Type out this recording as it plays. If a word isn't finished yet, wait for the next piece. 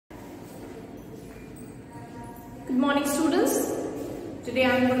Good morning students. Today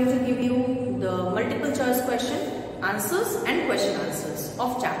I am going to give you the multiple choice question answers and question answers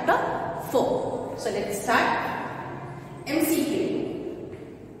of chapter 4. So let's start. MCQ.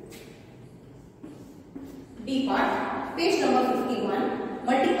 D part, page number 51,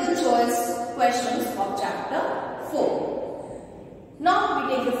 multiple choice questions of chapter 4. Now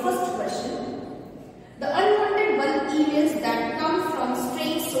we take the first question. The unwanted bulk emails that come from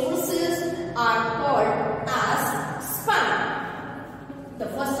strange sources are called as spam. The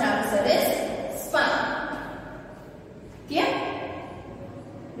first answer is spam. Clear?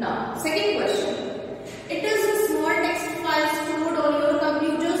 Now, second question. It is a small text file stored on your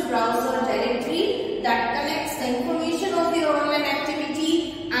computer's browser directory that collects the information of your online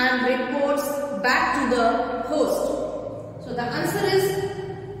activity and reports back to the host. So the answer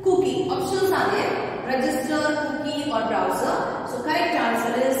is cookie. Options are there. Register, cookie or browser. So correct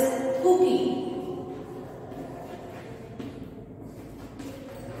answer is cookie.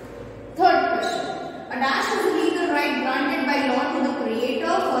 Third question. A dash is a legal right granted by law to the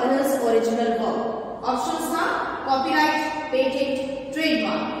creator for his original work. Options are copyright, patent,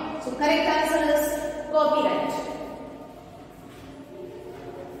 trademark. So correct answer is copyright.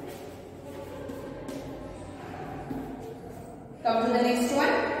 Come to the next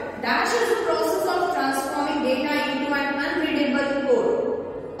one. Dash is a process of transforming data into an unreadable code.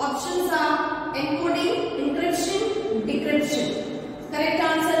 Options are encoding, encryption, decryption. Correct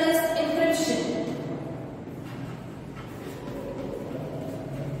answer is encryption.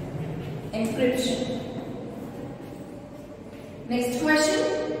 Encryption. Next question.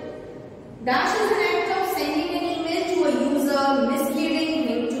 Dash is an act of sending an email to a user, misleading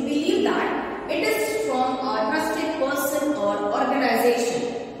him to believe that it is from a trusted person or organization.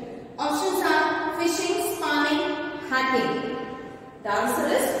 Options are phishing, spamming, hacking. The answer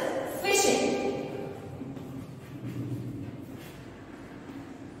is phishing.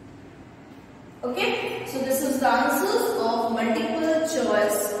 Okay, so this is the answers of multiple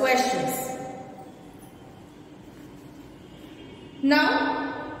choice questions.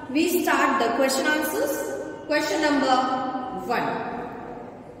 Now we start the question answers. Question number 1.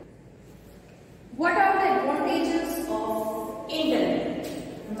 What are the advantages of internet?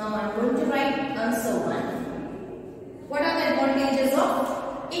 Now I am going to write answer 1. What are the advantages of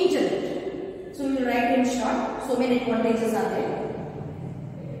internet? So we will write in short. So many advantages are there.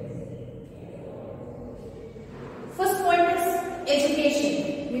 First point is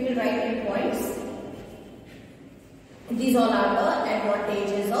education. We will write in points. These all are the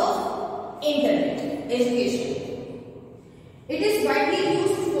advantages of internet. Education. It is widely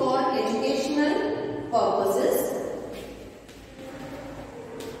used for educational purposes.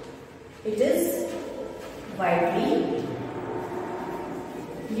 It is widely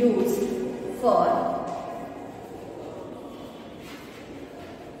used for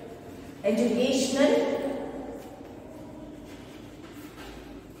educational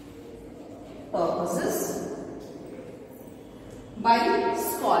purposes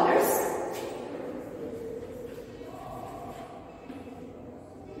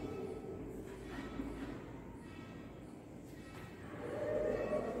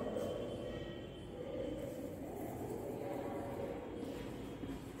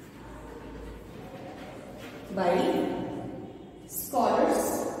by scholars,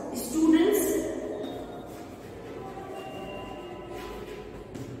 students,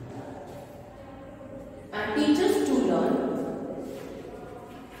 and teachers to learn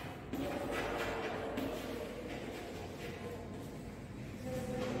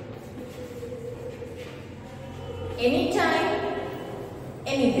anytime,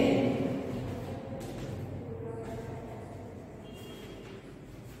 anywhere.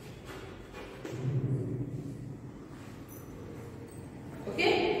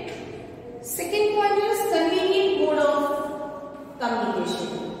 Okay. Second point is convenient mode of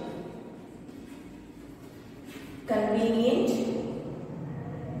communication.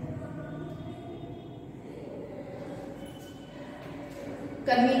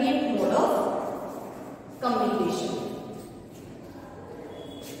 Convenient mode of communication.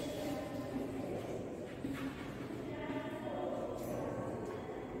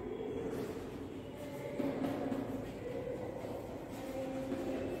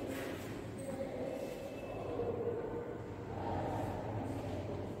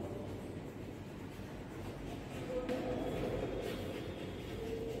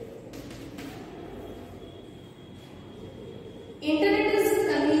 Internet is a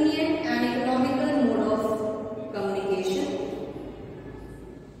convenient and economical mode of communication.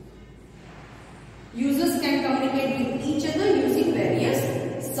 Users can communicate with each other using various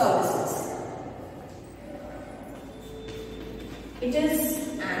services. It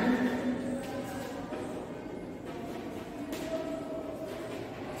is an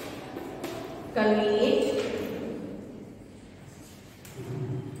convenient.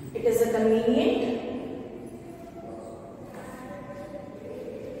 It is a convenient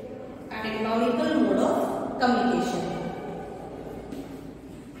and economical mode of communication.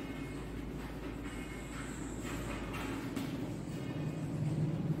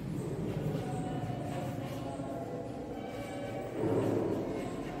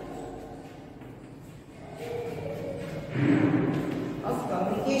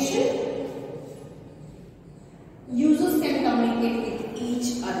 Users can communicate with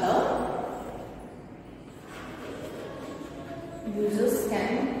each other. Users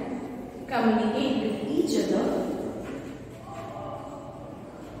can communicate with each other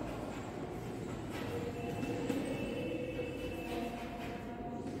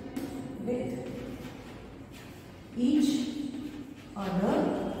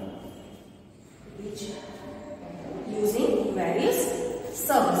using various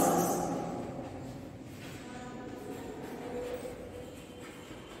services.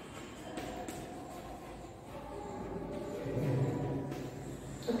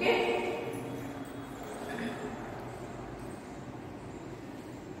 Okay.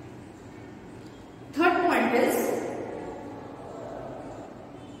 Third point is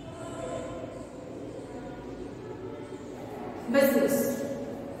business.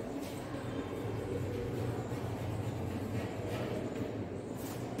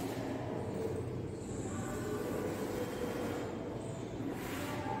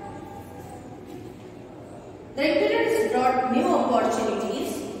 The internet has brought new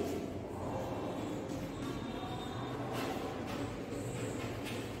opportunities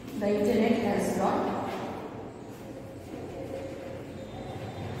The internet has brought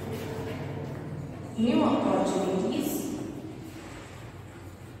new opportunities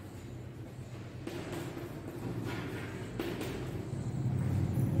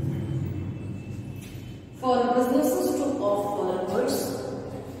for businesses to offer goods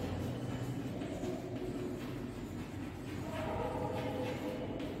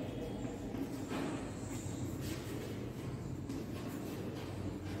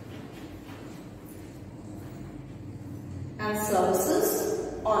and services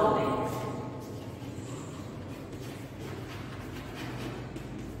online.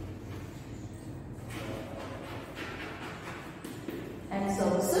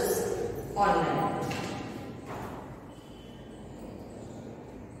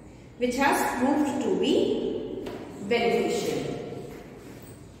 Which has proved to be beneficial.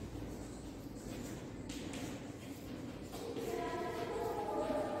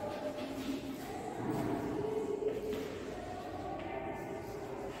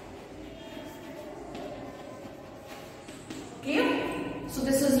 Clear? So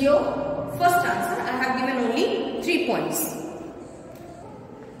this is your first answer. I have given only 3 points.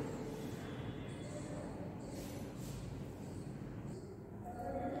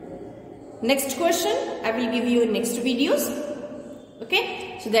 Next question I will give you in next videos.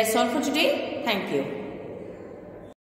 Okay, so that's all for today. Thank you.